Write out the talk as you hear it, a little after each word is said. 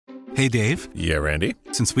Hey, Dave. Yeah, Randy?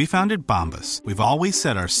 Since we founded Bombas, we've always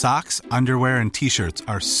said our socks, underwear, and T-shirts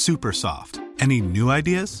are super soft. Any new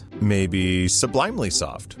ideas? Maybe sublimely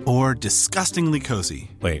soft. Or disgustingly cozy.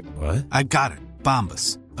 Wait, what? I got it.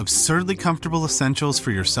 Bombas. Absurdly comfortable essentials for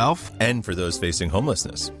yourself and for those facing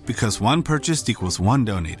homelessness. Because one purchased equals one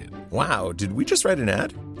donated. Wow, did we just write an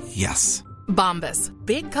ad? Yes. Bombas.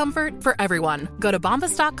 Big comfort for everyone. Go to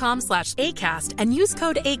bombas.com/ACAST and use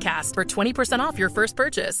code ACAST for 20% off your first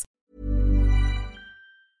purchase.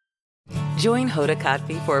 Join Hoda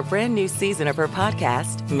Kotb for a brand new season of her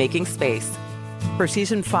podcast, Making Space. For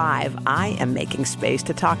Season 5, I am making space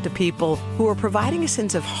to talk to people who are providing a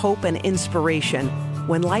sense of hope and inspiration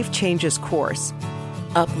when life changes course.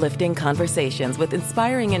 Uplifting conversations with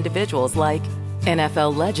inspiring individuals like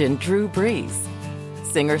NFL legend Drew Brees,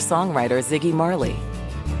 singer-songwriter Ziggy Marley,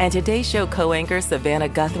 and Today Show co-anchor Savannah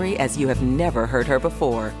Guthrie as you have never heard her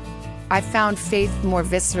before. I found faith more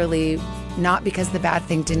viscerally, not because the bad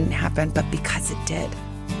thing didn't happen, but because it did.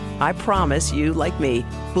 I promise you, like me,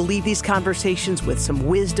 will leave these conversations with some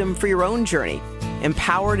wisdom for your own journey,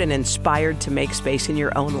 empowered and inspired to make space in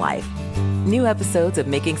your own life. New episodes of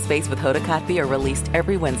Making Space with Hoda Kotb are released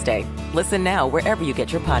every Wednesday. Listen now wherever you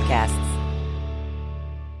get your podcasts.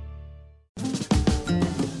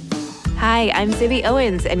 Hi, I'm Zibby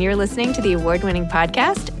Owens, and you're listening to the award-winning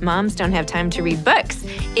podcast, Moms Don't Have Time to Read Books.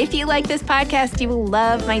 If you like this podcast, you will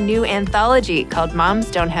love my new anthology called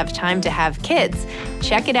Moms Don't Have Time to Have Kids.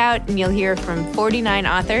 Check it out, and you'll hear from 49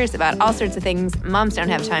 authors about all sorts of things moms don't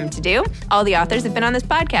have time to do. All the authors have been on this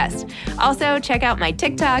podcast. Also, check out my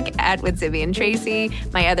TikTok @with Zibby and Tracy,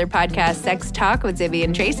 my other podcast, Sex Talk with Zibby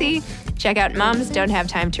and Tracy. Check out Moms Don't Have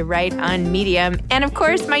Time to Write on Medium. And of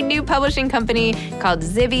course, my new publishing company called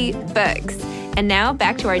Zibby Books. And now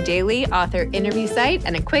back to our daily author interview site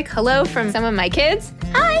and a quick hello from some of my kids.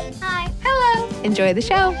 Hi. Hi. Hello. Enjoy the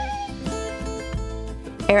show.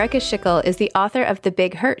 Erika Schickel is the author of The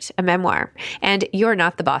Big Hurt, a memoir, and You're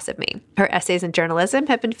Not the Boss of Me. Her essays in journalism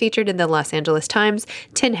have been featured in the Los Angeles Times,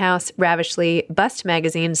 Tin House, Ravishly, Bust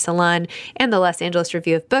Magazine, Salon, and the Los Angeles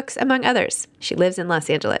Review of Books, among others. She lives in Los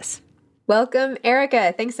Angeles. Welcome,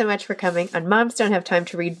 Erika. Thanks so much for coming on Moms Don't Have Time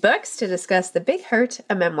to Read Books to discuss The Big Hurt,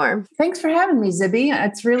 a memoir. Thanks for having me, Zibby.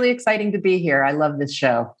 It's really exciting to be here. I love this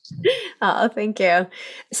show. Oh, thank you.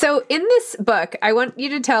 So in this book, I want you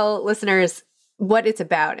to tell listeners what it's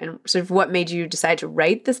about and sort of what made you decide to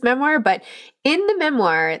write this memoir. But in the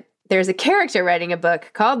memoir, there's a character writing a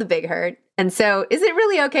book called The Big Hurt. And so is it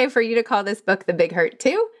really okay for you to call this book The Big Hurt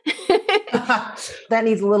too? That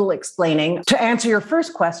needs a little explaining. To answer your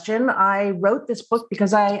first question, I wrote this book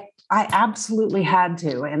because I absolutely had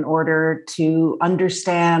to in order to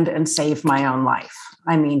understand and save my own life.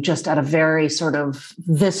 I mean, just at a very sort of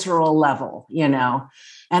visceral level, you know.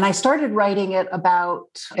 And I started writing it about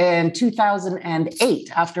in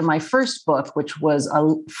 2008 after my first book, which was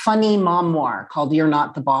a funny memoir called You're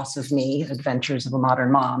Not the Boss of Me, Adventures of a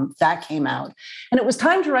Modern Mom. That came out. And it was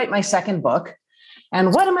time to write my second book.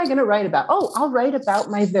 And what am I going to write about? Oh, I'll write about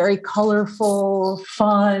my very colorful,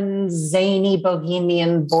 fun, zany,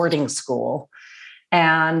 bohemian boarding school.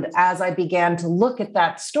 And as I began to look at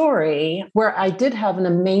that story, where I did have an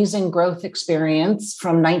amazing growth experience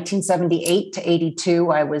from 1978 to 82,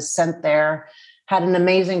 I was sent there, had an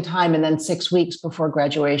amazing time. And then 6 weeks before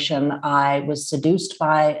graduation, I was seduced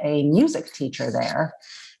by a music teacher there.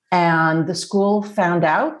 And the school found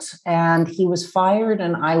out and he was fired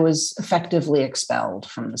and I was effectively expelled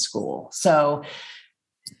from the school. So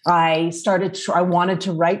I wanted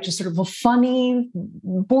to write just sort of a funny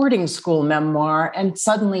boarding school memoir. And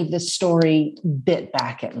suddenly this story bit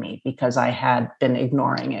back at me because I had been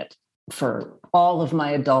ignoring it for all of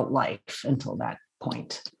my adult life until that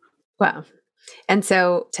point. Wow. And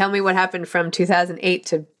so tell me what happened from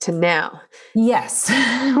 2008 to now. Yes.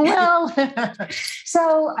 Well,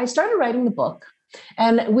 so I started writing the book.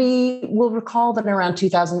 And we will recall that around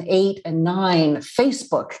 2008 and 2009,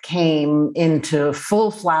 Facebook came into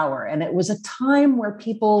full flower. And it was a time where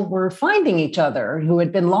people were finding each other who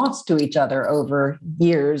had been lost to each other over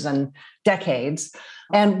years and decades.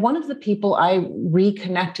 And one of the people I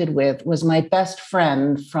reconnected with was my best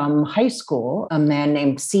friend from high school, a man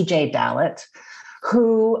named CJ Dallett,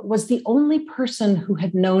 who was the only person who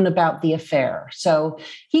had known about the affair. So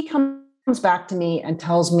he comes back to me and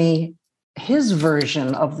tells me his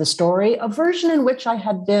version of the story, a version in which I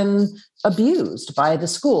had been abused by the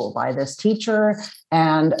school, by this teacher,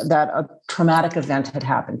 and that a traumatic event had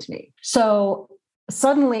happened to me. So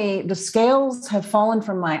suddenly the scales have fallen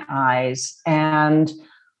from my eyes, and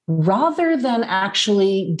rather than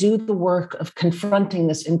actually do the work of confronting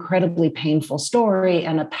this incredibly painful story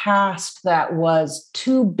and a past that was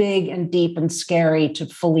too big and deep and scary to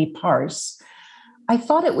fully parse, I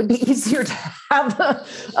thought it would be easier to have a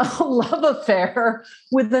love affair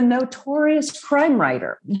with a notorious crime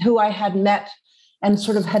writer who I had met and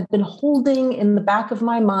sort of had been holding in the back of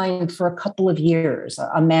my mind for a couple of years,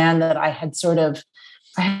 a man that I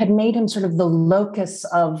had made him sort of the locus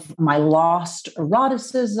of my lost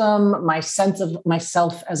eroticism, my sense of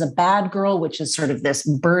myself as a bad girl, which is sort of this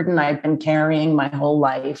burden I've been carrying my whole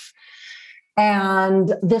life.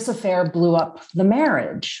 And this affair blew up the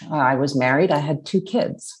marriage. I was married, I had 2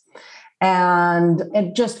 kids. And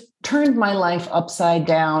it just turned my life upside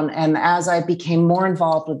down. And as I became more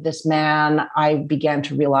involved with this man, I began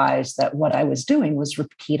to realize that what I was doing was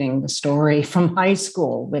repeating the story from high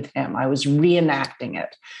school with him. I was reenacting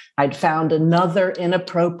it. I'd found another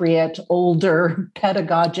inappropriate, older,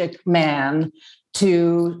 pedagogic man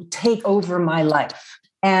to take over my life.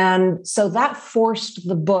 And so that forced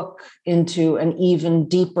the book into an even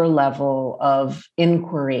deeper level of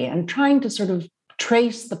inquiry and trying to sort of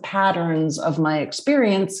trace the patterns of my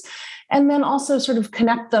experience, and then also sort of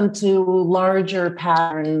connect them to larger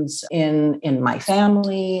patterns in my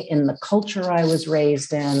family, in the culture I was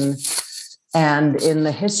raised in, and in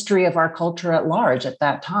the history of our culture at large at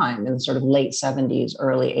that time, in the sort of late 70s,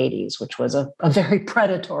 early 80s, which was a very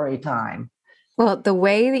predatory time. Well, the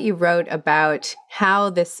way that you wrote about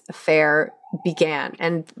how this affair began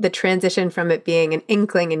and the transition from it being an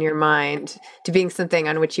inkling in your mind to being something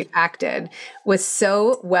on which you acted was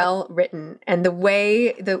so well written. And the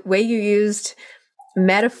way you used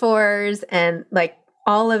metaphors and like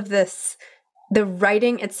all of this, the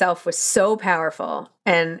writing itself was so powerful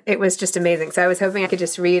and it was just amazing. So I was hoping I could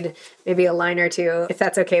just read maybe a line or two, if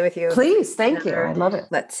that's okay with you. Please. Thank you. I love it.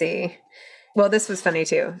 Let's see. Well, this was funny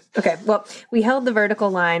too. Okay. Well, we held the vertical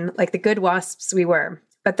line like the good wasps we were,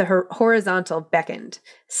 but the horizontal beckoned.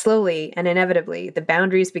 Slowly and inevitably, the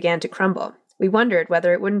boundaries began to crumble. We wondered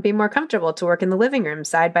whether it wouldn't be more comfortable to work in the living room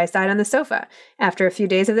side by side on the sofa. After a few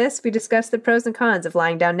days of this, we discussed the pros and cons of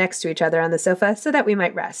lying down next to each other on the sofa so that we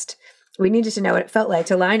might rest. We needed to know what it felt like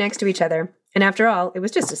to lie next to each other. And after all, it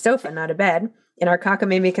was just a sofa, not a bed. In our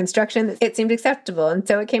cockamamie construction, it seemed acceptable, and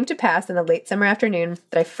so it came to pass in a late summer afternoon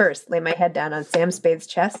that I first laid my head down on Sam Spade's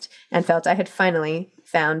chest and felt I had finally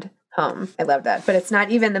found home. I love that. But it's not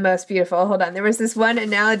even the most beautiful. Hold on. There was this one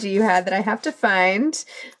analogy you had that I have to find.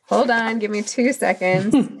 Hold on. Give me 2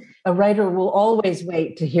 seconds. A writer will always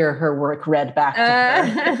wait to hear her work read back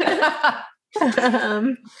to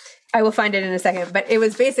her. I will find it in a second. But it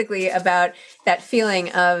was basically about that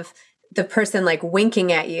feeling of the person like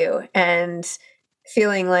winking at you and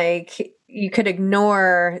feeling like you could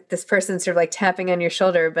ignore this person sort of like tapping on your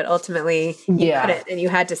shoulder, but ultimately you couldn't and you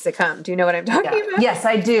had to succumb. Do you know what I'm talking about? Yes,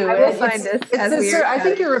 I do. I will find this. I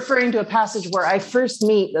think you're referring to a passage where I first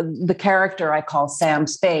meet the character I call Sam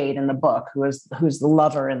Spade in the book, who's the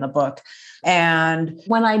lover in the book. And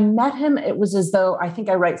when I met him, it was as though I think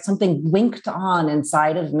I write something winked on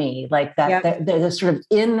inside of me, like that, the sort of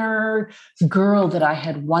inner girl that I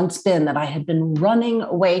had once been, that I had been running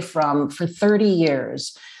away from for 30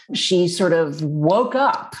 years. She sort of woke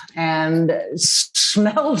up and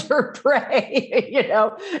smelled her prey,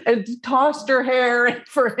 and tossed her hair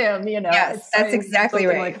for him, Yes, that's exactly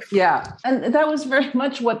right. And that was very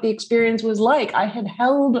much what the experience was like. I had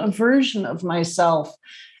held a version of myself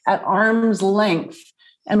at arm's length.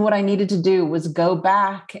 And what I needed to do was go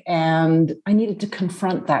back and I needed to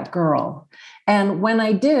confront that girl. And when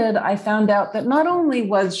I did, I found out that not only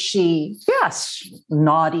was she,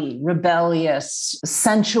 naughty, rebellious,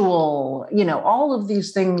 sensual, all of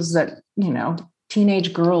these things that,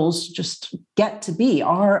 teenage girls just get to be,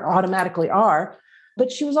 automatically are,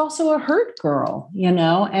 but she was also a hurt girl,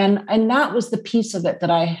 and that was the piece of it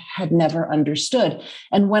that I had never understood.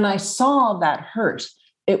 And when I saw that hurt,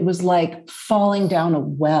 it was like falling down a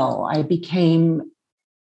well. I became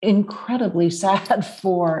incredibly sad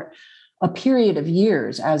for a period of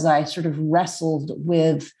years as I sort of wrestled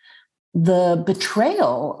with the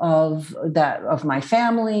betrayal of my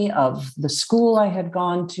family, of the school I had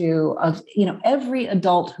gone to, of, every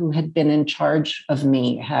adult who had been in charge of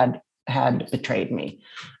me had betrayed me,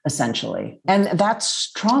 essentially. And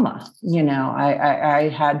that's trauma.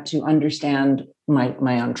 I had to understand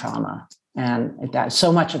my own trauma. And that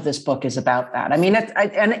so much of this book is about that. I mean,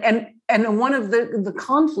 and And one of the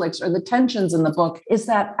conflicts or the tensions in the book is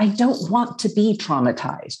that I don't want to be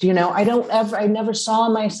traumatized. I never saw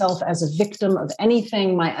myself as a victim of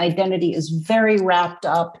anything. My identity is very wrapped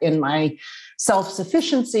up in my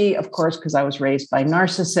self-sufficiency, of course, because I was raised by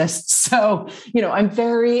narcissists. So,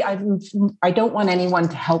 I don't want anyone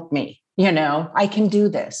to help me. I can do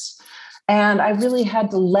this. And I really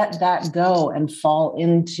had to let that go and fall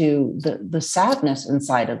into the sadness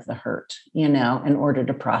inside of the hurt, in order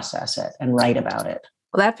to process it and write about it.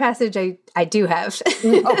 Well, that passage I do have.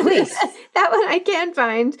 Oh, please. That one I can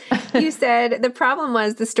find. You said the problem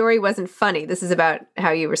was the story wasn't funny. This is about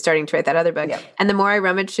how you were starting to write that other book. Yep. And the more I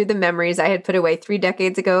rummaged through the memories I had put away 3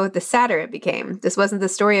 decades ago, the sadder it became. This wasn't the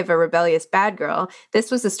story of a rebellious bad girl. This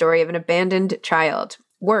was the story of an abandoned child.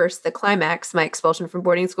 Worse, the climax, my expulsion from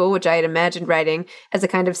boarding school, which I had imagined writing as a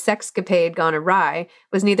kind of sexcapade gone awry,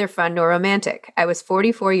 was neither fun nor romantic. I was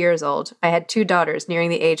 44 years old. I had 2 daughters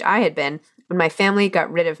nearing the age I had been when my family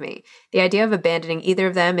got rid of me. The idea of abandoning either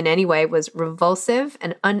of them in any way was revulsive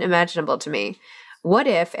and unimaginable to me. What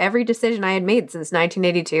if every decision I had made since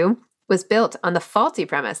 1982 was built on the faulty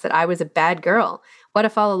premise that I was a bad girl? What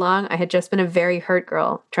if all along I had just been a very hurt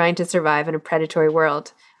girl trying to survive in a predatory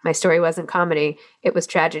world? My story wasn't comedy. It was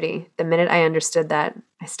tragedy. The minute I understood that,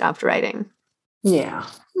 I stopped writing. Yeah.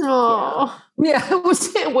 Oh. Yeah, it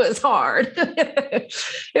was hard.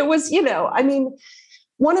 It was,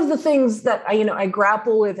 one of the things that I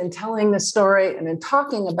grapple with in telling this story and in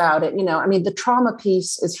talking about it, the trauma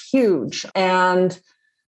piece is huge. And,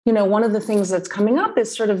 one of the things that's coming up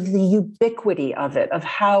is sort of the ubiquity of it, of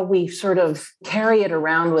how we sort of carry it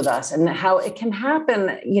around with us and how it can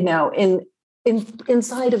happen,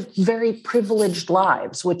 inside of very privileged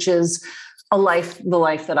lives, which is the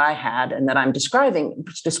life that I had and that I'm describing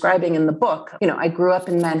in the book. I grew up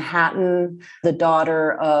in Manhattan, the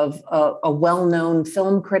daughter of a well-known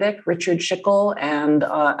film critic, Richard Schickel, and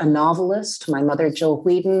a novelist, my mother, Jill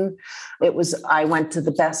Whedon. I went to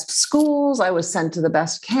the best schools. I was sent to the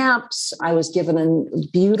best camps. I was given a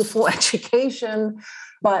beautiful education,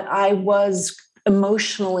 but I was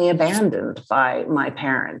emotionally abandoned by my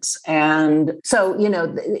parents. And so,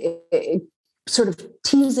 sort of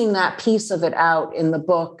teasing that piece of it out in the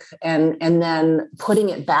book and then putting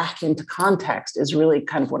it back into context is really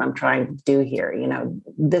kind of what I'm trying to do here.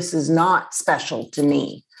 This is not special to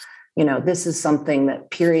me. This is something that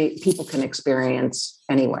people can experience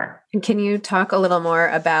anywhere. And can you talk a little more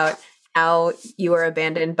about how you were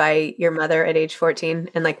abandoned by your mother at age 14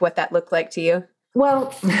 and like what that looked like to you?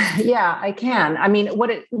 Well, yeah, I can. What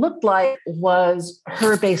it looked like was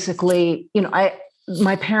her basically,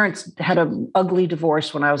 my parents had an ugly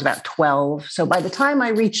divorce when I was about 12. So by the time I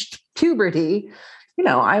reached puberty,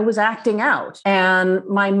 I was acting out. And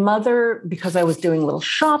my mother, because I was doing a little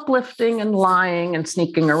shoplifting and lying and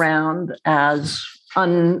sneaking around as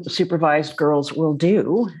unsupervised girls will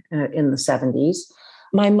do in the 70s,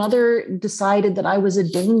 my mother decided that I was a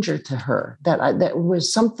danger to her, that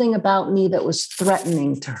was something about me that was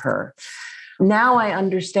threatening to her. Now I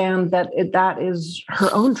understand that that is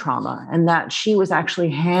her own trauma and that she was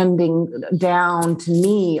actually handing down to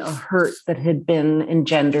me a hurt that had been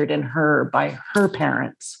engendered in her by her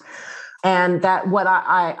parents. And that what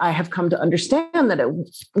I have come to understand that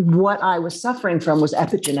what I was suffering from was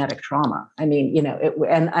epigenetic trauma. And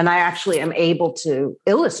I actually am able to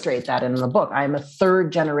illustrate that in the book. I am a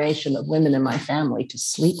 3rd generation of women in my family to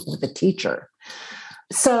sleep with a teacher.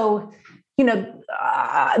 So,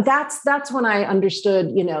 that's when I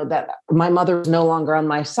understood, that my mother was no longer on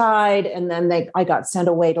my side. And then I got sent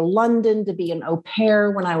away to London to be an au pair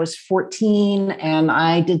when I was 14. And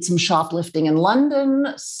I did some shoplifting in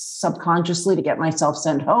London subconsciously to get myself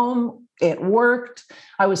sent home. It worked.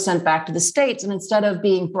 I was sent back to the States. And instead of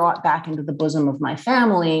being brought back into the bosom of my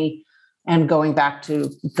family and going back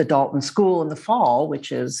to the Dalton School in the fall,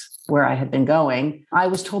 which is where I had been going, I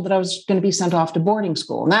was told that I was going to be sent off to boarding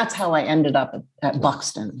school. And that's how I ended up at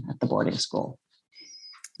Buxton at the boarding school.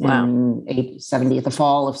 Wow. In the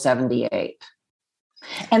fall of 78.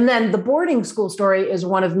 And then the boarding school story is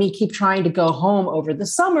one of me keep trying to go home over the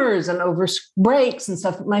summers and over breaks and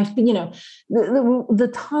stuff.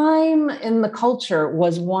 The time in the culture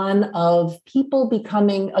was one of people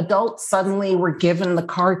becoming adults suddenly were given the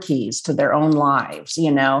car keys to their own lives.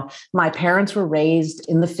 My parents were raised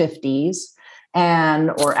in the 50s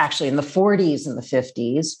or actually in the 40s and the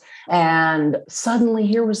 50s. And suddenly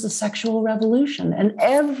here was the sexual revolution and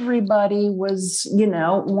everybody was,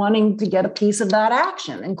 wanting to get a piece of that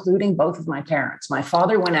action, including both of my parents. My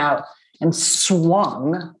father went out and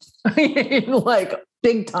swung like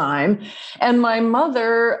big time. And my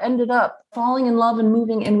mother ended up falling in love and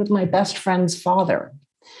moving in with my best friend's father.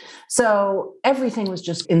 So everything was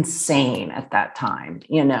just insane at that time,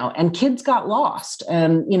 and kids got lost.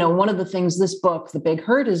 And, one of the things this book, The Big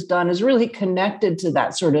Hurt, has done is really connected to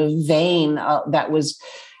that sort of vein that was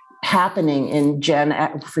happening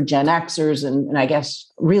for Gen Xers. And I guess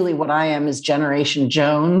really what I am is Generation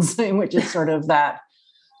Jones, which is sort of that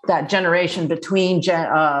generation between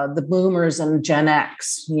the boomers and Gen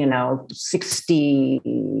X, 60,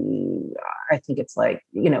 I think it's like,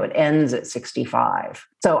 it ends at 65.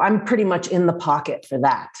 So I'm pretty much in the pocket for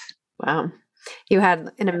that. Wow. You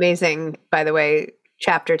had an amazing, by the way,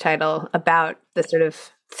 chapter title about the sort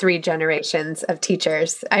of 3 generations of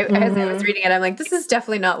teachers. As I was reading it, I'm like, this is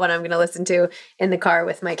definitely not what I'm going to listen to in the car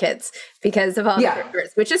with my kids because of all the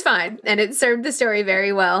words, which is fine. And it served the story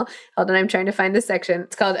very well. Hold on, I'm trying to find the section.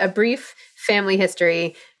 It's called A Brief Family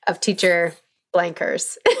History of Teacher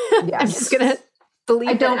Blankers. Yes. I'm just going to believe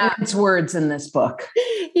I don't mince words in this book.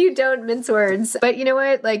 You don't mince words. But you know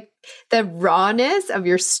what? Like the rawness of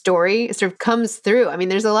your story sort of comes through. I mean,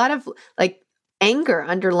 there's a lot of like anger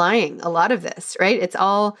underlying a lot of this, right? It's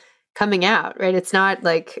all coming out, right? It's not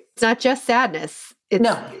just sadness.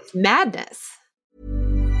 It's madness.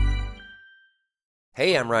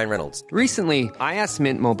 Hey, I'm Ryan Reynolds. Recently, I asked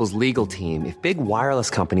Mint Mobile's legal team if big wireless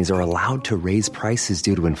companies are allowed to raise prices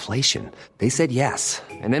due to inflation. They said yes.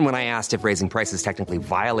 And then when I asked if raising prices technically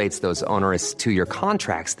violates those onerous 2-year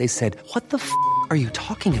contracts, they said, "What the f*** are you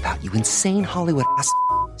talking about, you insane Hollywood ass?"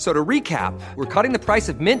 So to recap, we're cutting the price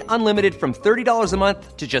of Mint Unlimited from $30 a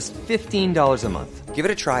month to just $15 a month. Give it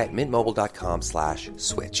a try at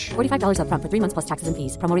mintmobile.com/switch. $45 up front for 3 months plus taxes and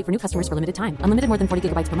fees. Promo rate for new customers for limited time. Unlimited more than 40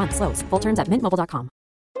 gigabytes per month. Slows full terms at mintmobile.com.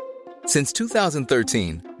 Since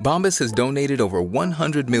 2013, Bombas has donated over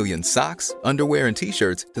 100 million socks, underwear, and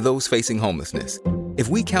T-shirts to those facing homelessness. If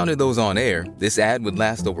we counted those on air, this ad would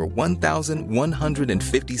last over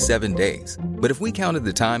 1,157 days. But if we counted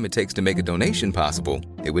the time it takes to make a donation possible,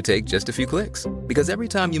 it would take just a few clicks. Because every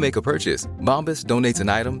time you make a purchase, Bombas donates an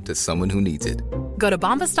item to someone who needs it. Go to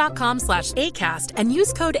bombas.com/ACAST and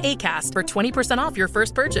use code ACAST for 20% off your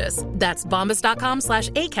first purchase. That's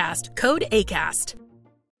bombas.com/ACAST, code ACAST.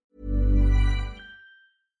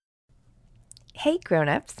 Hey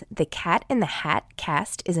grown-ups, the Cat in the Hat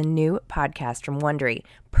cast is a new podcast from Wondery,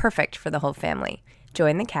 perfect for the whole family.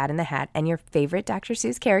 Join the Cat in the Hat and your favorite Dr.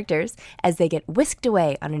 Seuss characters as they get whisked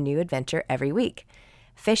away on a new adventure every week.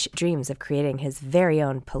 Fish dreams of creating his very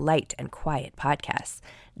own polite and quiet podcasts.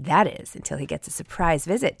 That is, until he gets a surprise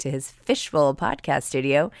visit to his Fishbowl podcast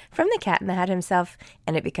studio from the Cat in the Hat himself,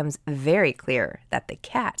 and it becomes very clear that the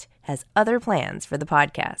cat has other plans for the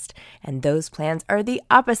podcast, and those plans are the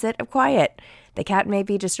opposite of quiet. The cat may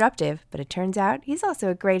be disruptive, but it turns out he's also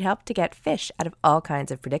a great help to get Fish out of all kinds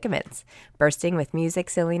of predicaments. Bursting with music,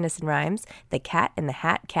 silliness, and rhymes, the Cat in the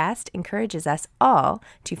Hat cast encourages us all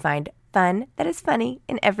to find fun that is funny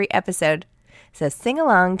in every episode. So sing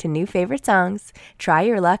along to new favorite songs, try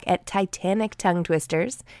your luck at Titanic tongue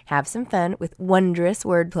twisters, have some fun with wondrous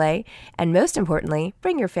wordplay, and most importantly,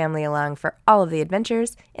 bring your family along for all of the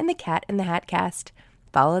adventures in the Cat in the Hat cast.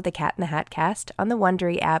 Follow the Cat in the Hat cast on the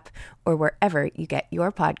Wondery app or wherever you get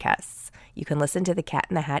your podcasts. You can listen to the Cat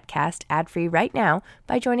in the Hat cast ad-free right now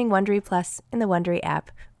by joining Wondery Plus in the Wondery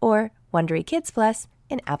app or Wondery Kids Plus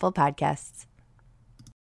in Apple Podcasts.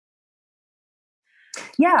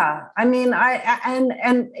 Yeah, I mean,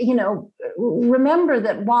 remember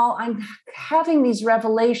that while I'm having these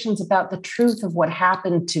revelations about the truth of what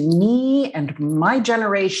happened to me and my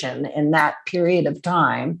generation in that period of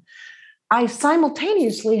time, I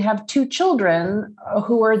simultaneously have 2 children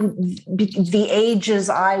who are the ages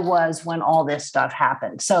I was when all this stuff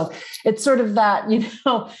happened. So it's sort of that, and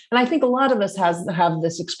I think a lot of us have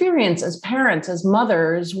this experience as parents, as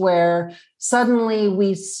mothers, where suddenly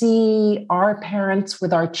we see our parents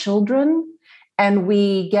with our children and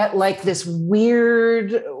we get like this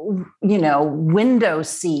weird, window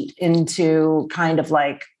seat into kind of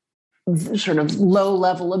like sort of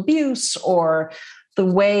low-level abuse or the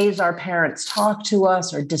ways our parents talked to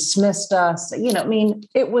us or dismissed us.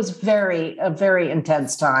 It was a very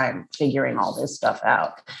intense time figuring all this stuff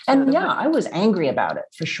out. And yeah, I was angry about it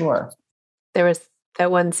for sure. There was that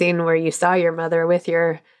one scene where you saw your mother with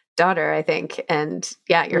your daughter, I think. And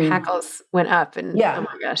yeah, your hackles went up and oh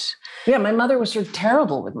my gosh. Yeah, my mother was sort of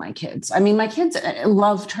terrible with my kids. I mean, my kids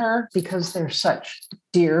loved her because they're such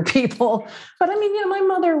dear people. But I mean, my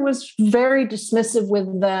mother was very dismissive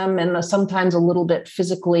with them and sometimes a little bit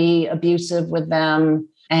physically abusive with them.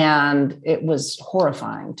 And it was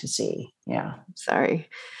horrifying to see. Yeah. Sorry.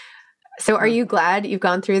 So are you glad you've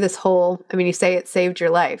gone through this whole, you say it saved your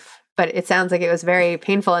life, but it sounds like it was very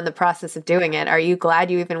painful in the process of doing it. Are you glad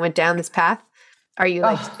you even went down this path? Are you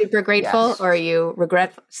like super grateful yes. or are you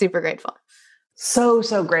super grateful?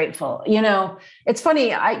 So grateful. It's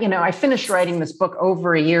funny. I finished writing this book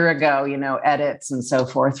over a year ago, edits and so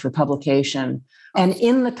forth for publication. And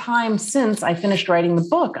in the time since I finished writing the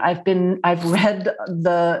book, I've read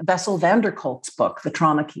the Bessel van der Kolk's book,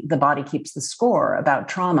 The Body Keeps the Score, about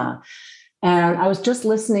trauma. And I was just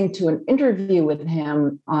listening to an interview with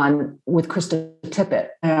him with Krista Tippett,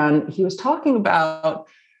 and he was talking about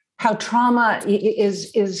how trauma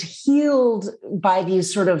is healed by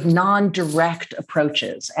these sort of non-direct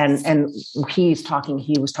approaches. And he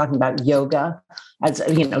was talking about yoga, as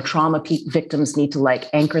trauma victims need to like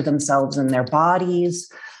anchor themselves in their bodies.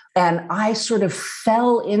 And I sort of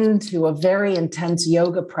fell into a very intense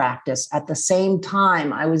yoga practice at the same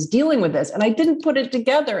time I was dealing with this. And I didn't put it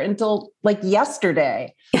together until like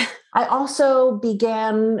yesterday. I also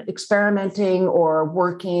began experimenting or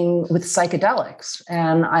working with psychedelics.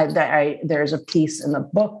 And there's a piece in the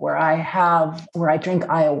book where I drink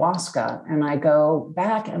ayahuasca, and I go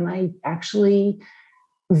back and I actually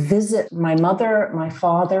visit my mother, my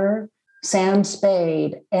father, Sam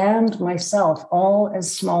Spade, and myself, all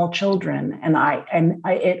as small children. And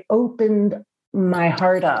it opened my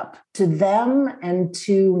heart up to them and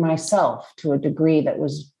to myself to a degree that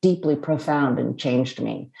was deeply profound and changed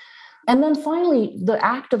me. And then finally, the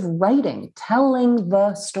act of writing, telling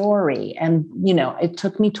the story. And, it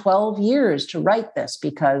took me 12 years to write this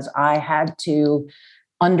because I had to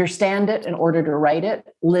understand it in order to write it,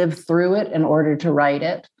 live through it in order to write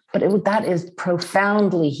it. But that is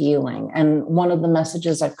profoundly healing. And one of the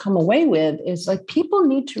messages I've come away with is like people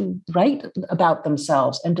need to write about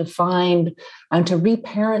themselves and to find and to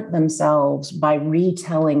reparent themselves by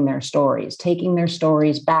retelling their stories, taking their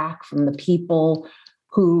stories back from the people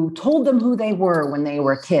who told them who they were when they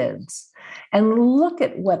were kids, and look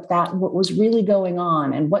at what was really going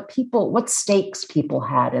on and what stakes people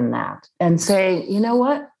had in that, and say, you know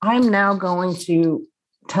what, I'm now going to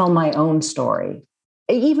tell my own story.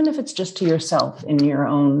 Even if it's just to yourself in your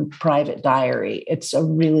own private diary, it's a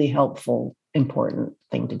really helpful, important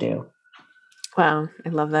thing to do. Wow. I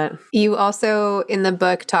love that. You also in the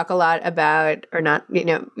book talk a lot about, or not,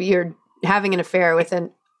 you're having an affair with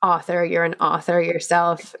an author. You're an author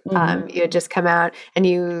yourself. Mm-hmm. You had just come out, and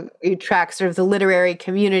you track sort of the literary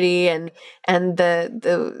community and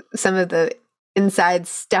the some of the inside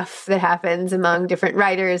stuff that happens among different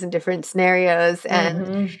writers and different scenarios.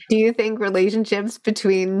 And do you think relationships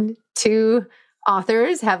between two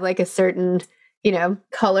authors have like a certain,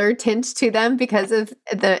 color tint to them because of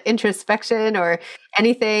the introspection or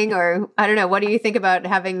anything? Or I don't know, what do you think about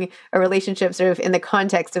having a relationship sort of in the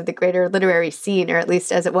context of the greater literary scene, or at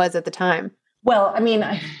least as it was at the time? Well, I mean,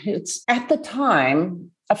 it's at the time,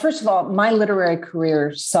 first of all, my literary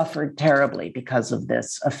career suffered terribly because of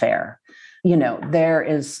this affair. There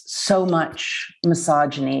is so much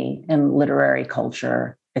misogyny in literary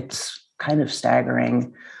culture. It's kind of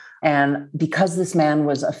staggering. And because this man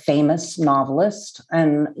was a famous novelist,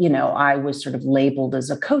 and, I was sort of labeled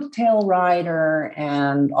as a coattail rider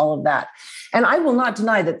and all of that. And I will not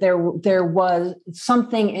deny that there was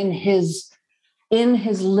something in his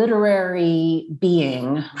literary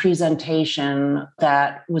presentation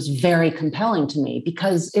that was very compelling to me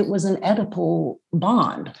because it was an Oedipal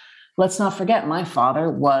bond. Let's not forget, my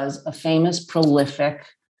father was a famous, prolific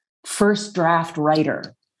first draft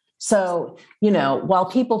writer. So, while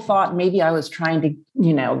people thought maybe I was trying to,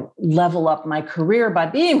 level up my career by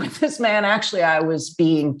being with this man, actually, I was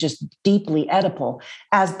being just deeply Oedipal,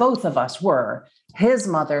 as both of us were. His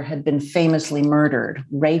mother had been famously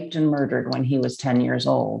raped and murdered when he was 10 years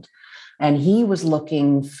old. And he was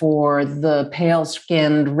looking for the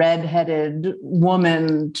pale-skinned, red-headed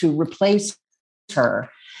woman to replace her.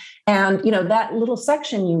 And, that little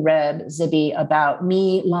section you read, Zibby, about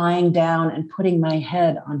me lying down and putting my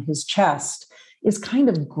head on his chest is kind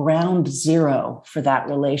of ground zero for that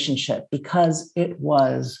relationship because it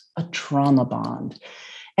was a trauma bond.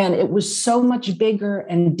 And it was so much bigger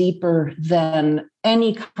and deeper than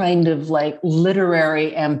any kind of like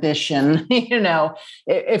literary ambition.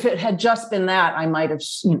 If it had just been that, I might have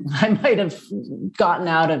gotten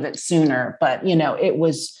out of it sooner. But,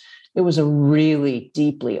 it was a really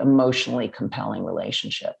deeply emotionally compelling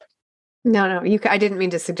relationship. No, I didn't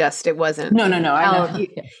mean to suggest it wasn't. No.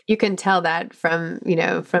 You can tell that from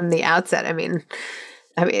the outset. I mean,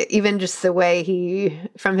 even just the way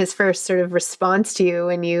from his first sort of response to you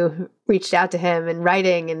when you reached out to him and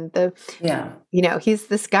writing and he's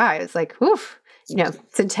this guy. It's like, oof,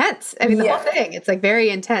 it's intense. I mean, the whole thing, it's like very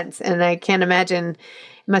intense. And I can't imagine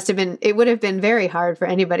it would have been very hard for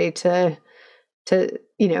anybody to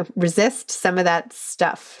resist some of that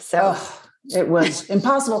stuff. So It was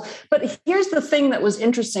impossible. But here's the thing that was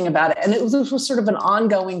interesting about it. And this was sort of an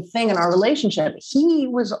ongoing thing in our relationship. He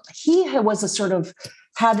was a sort of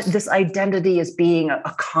had this identity as being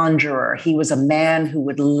a conjurer. He was a man who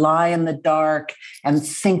would lie in the dark and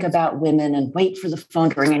think about women and wait for the phone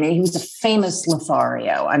to ring. And he was a famous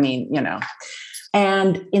Lothario. I mean,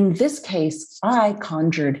 and in this case, I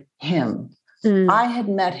conjured him. I had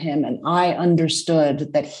met him and I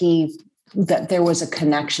understood that there was a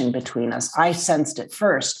connection between us. I sensed it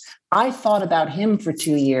first. I thought about him for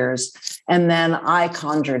 2 years, and then I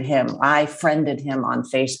conjured him. I friended him on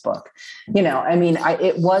Facebook.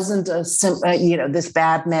 It wasn't this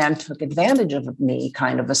bad man took advantage of me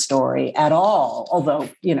kind of a story at all. Although,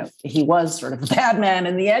 he was sort of a bad man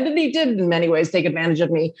in the end, and he did in many ways take advantage of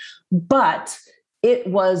me. But it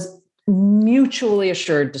was mutually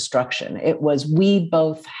assured destruction. It was, we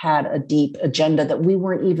both had a deep agenda that we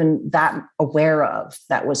weren't even that aware of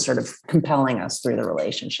that was sort of compelling us through the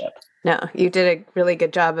relationship. No, you did a really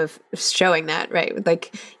good job of showing that, right?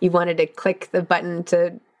 Like you wanted to click the button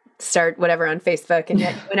to start whatever on Facebook, and you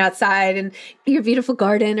went outside and your beautiful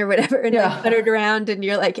garden or whatever, and like puttered around, and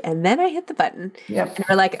you're like, and then I hit the button. Yep. And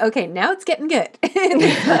we're like, okay, now it's getting good.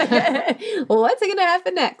 Well, what's going to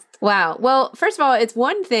happen next? Wow. Well, first of all, it's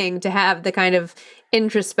one thing to have the kind of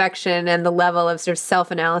introspection and the level of sort of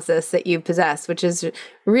self-analysis that you possess, which is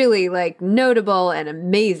really like notable and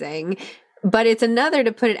amazing. But it's another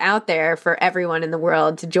to put it out there for everyone in the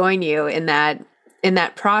world to join you in that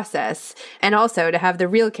process, and also to have the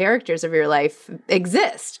real characters of your life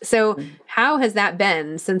exist. So how has that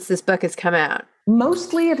been since this book has come out?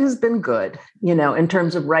 Mostly it has been good, in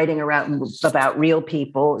terms of writing about real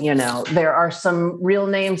people. There are some real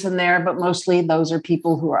names in there, but mostly those are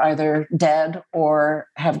people who are either dead or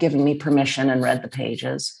have given me permission and read the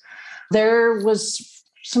pages.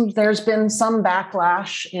 There's been some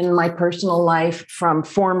backlash in my personal life from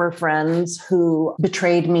former friends who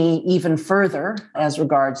betrayed me even further as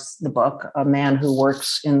regards the book. A man who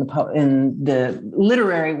works in the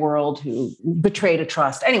literary world who betrayed a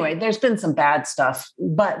trust. Anyway, there's been some bad stuff,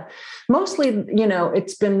 but mostly,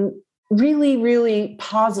 it's been really, really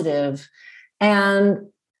positive. And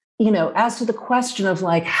as to the question of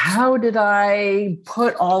like, how did I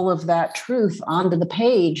put all of that truth onto the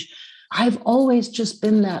page? I've always just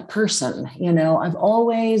been that person. I've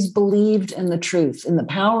always believed in the truth, in the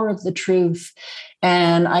power of the truth.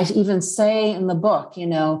 And I even say in the book,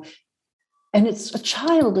 and it's a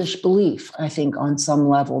childish belief, I think, on some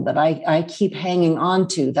level that I keep hanging on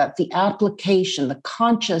to, that the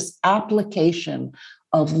conscious application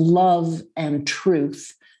of love and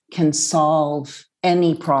truth can solve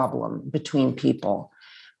any problem between people.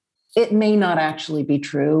 It may not actually be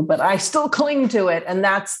true, but I still cling to it. And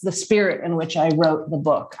that's the spirit in which I wrote the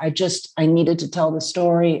book. I needed to tell the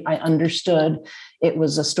story. I understood it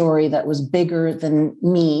was a story that was bigger than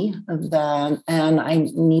me, and I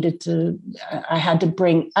had to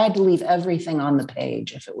leave everything on the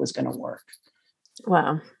page if it was going to work.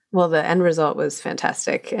 Wow. Well, the end result was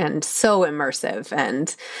fantastic and so immersive.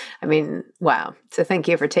 And I mean, wow. So thank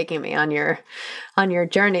you for taking me on your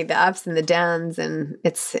journey, the ups and the downs, and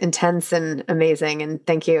it's intense and amazing. And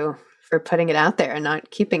thank you for putting it out there and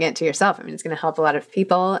not keeping it to yourself. I mean, it's going to help a lot of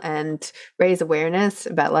people and raise awareness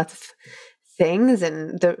about lots of things,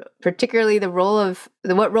 and particularly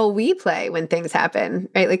what role we play when things happen,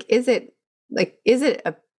 right? Like, is it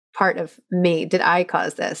a part of me? Did I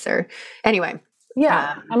cause this? Or anyway.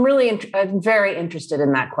 Yeah, I'm very interested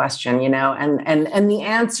in that question, and the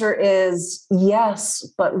answer is yes,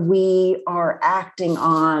 but we are acting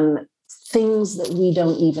on things that we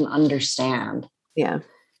don't even understand. Yeah.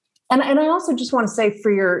 And I also just want to say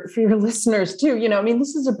for your listeners too,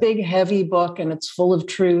 this is a big, heavy book, and it's full of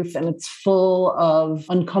truth and it's full of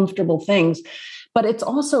uncomfortable things, but it's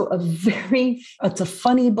also it's a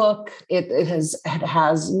funny book. It's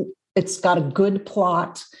got a good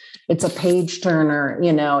plot. It's a page turner.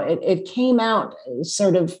 It came out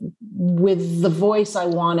sort of with the voice I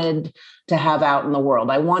wanted to have out in the world.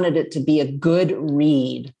 I wanted it to be a good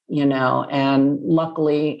read, and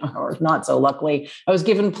luckily, or not so luckily, I was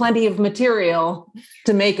given plenty of material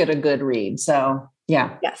to make it a good read. So,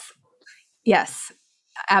 yeah. Yes,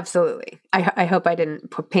 absolutely. I hope I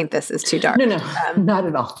didn't paint this as too dark. No, not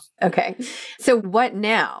at all. Okay. So what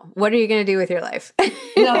now? What are you going to do with your life?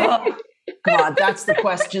 No. God, that's the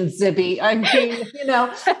question, Zibby. I mean,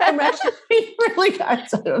 I'm actually really,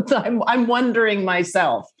 I'm wondering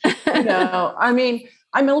myself, I mean,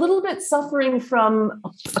 I'm a little bit suffering from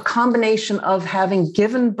a combination of having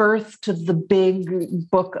given birth to the big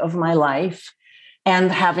book of my life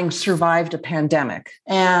and having survived a pandemic.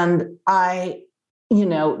 And I you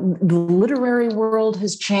know, the literary world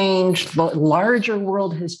has changed, the larger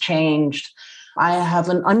world has changed. I have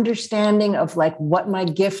an understanding of like what my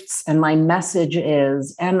gifts and my message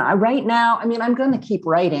is. And right now, I mean, I'm going to keep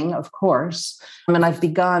writing, of course. I mean, I've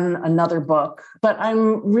begun another book, but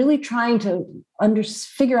I'm really trying to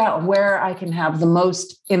figure out where I can have the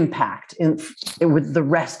most impact with the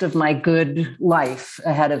rest of my good life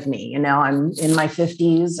ahead of me. You know, I'm in my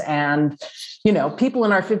 50s, and, you know, people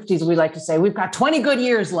in our 50s, we like to say, we've got 20 good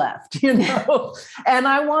years left, you know, and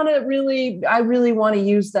I really want to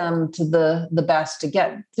use them to the best to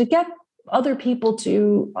get other people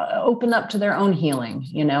to open up to their own healing,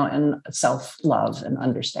 you know, and self-love and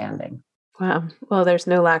understanding. Wow. Well, there's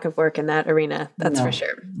no lack of work in that arena. That's for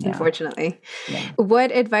sure. Yeah. Unfortunately. Yeah.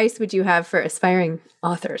 What advice would you have for aspiring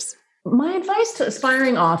authors? My advice to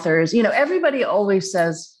aspiring authors, you know, everybody always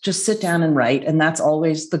says, just sit down and write. And that's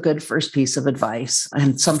always the good first piece of advice.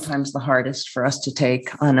 And sometimes the hardest for us to take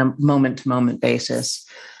on a moment-to-moment basis.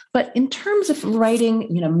 But in terms of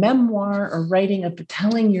writing, you know, memoir or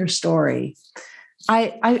telling your story,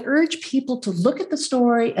 I urge people to look at the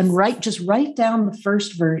story and write down the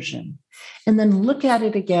first version, and then look at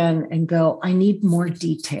it again and go, I need more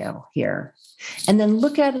detail here. And then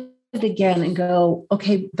look at it again and go,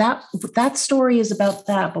 okay, that story is about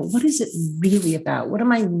that, but what is it really about? What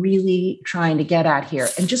am I really trying to get at here?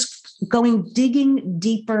 And just digging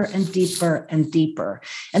deeper and deeper and deeper.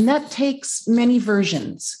 And that takes many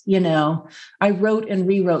versions. You know, I wrote and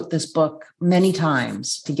rewrote this book many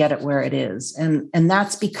times to get it where it is. And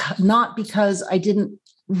that's not because I didn't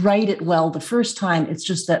write it well the first time. It's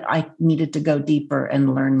just that I needed to go deeper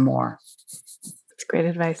and learn more. That's great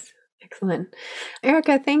advice. Excellent.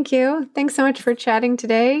 Erika, thank you. Thanks so much for chatting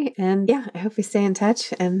today. And yeah, I hope we stay in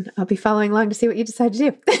touch, and I'll be following along to see what you decide to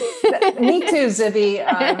do. Me too, Zibby.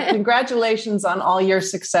 Congratulations on all your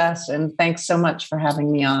success. And thanks so much for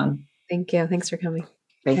having me on. Thank you. Thanks for coming.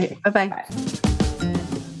 Thank you. Bye-bye. Bye.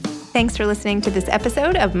 Thanks for listening to this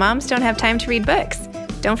episode of Moms Don't Have Time to Read Books.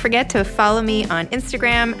 Don't forget to follow me on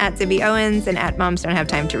Instagram at Zibby Owens and at Moms Don't Have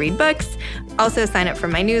Time to Read Books. Also sign up for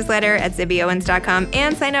my newsletter at zibbyowens.com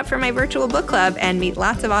and sign up for my virtual book club and meet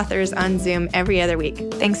lots of authors on Zoom every other week.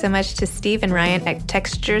 Thanks so much to Steve and Ryan at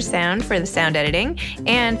Texture Sound for the sound editing.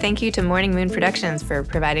 And thank you to Morning Moon Productions for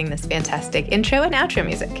providing this fantastic intro and outro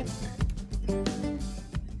music.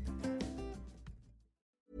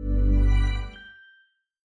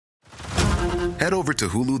 Head over to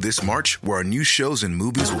Hulu this March, where our new shows and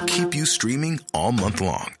movies will keep you streaming all month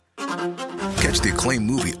long. Catch the acclaimed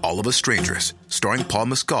movie All of Us Strangers, starring Paul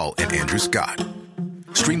Mescal and Andrew Scott.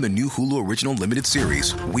 Stream the new Hulu original limited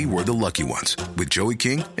series We Were the Lucky Ones with Joey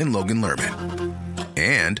King and Logan Lerman.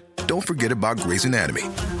 And don't forget about Grey's Anatomy.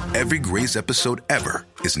 Every Grey's episode ever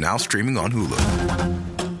is now streaming on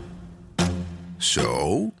Hulu.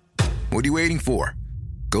 So, what are you waiting for?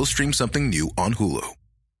 Go stream something new on Hulu.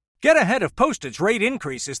 Get ahead of postage rate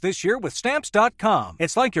increases this year with Stamps.com.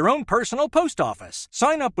 It's like your own personal post office.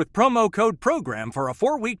 Sign up with promo code PROGRAM for a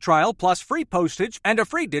 4-week trial plus free postage and a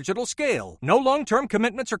free digital scale. No long-term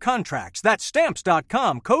commitments or contracts. That's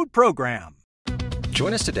Stamps.com, code PROGRAM.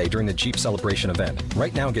 Join us today during the Jeep Celebration event.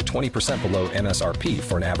 Right now, get 20% below MSRP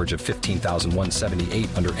for an average of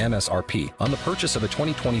 $15,178 under MSRP on the purchase of a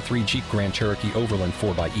 2023 Jeep Grand Cherokee Overland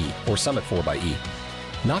 4xE or Summit 4xE.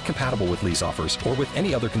 Not compatible with lease offers or with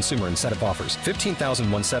any other consumer incentive offers.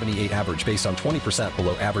 $15,178 average based on 20%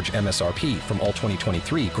 below average MSRP from all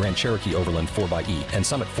 2023 Grand Cherokee Overland 4xE and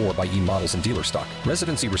Summit 4xE models in dealer stock.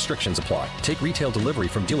 Residency restrictions apply. Take retail delivery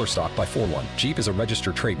from dealer stock by 4/1. Jeep is a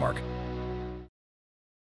registered trademark.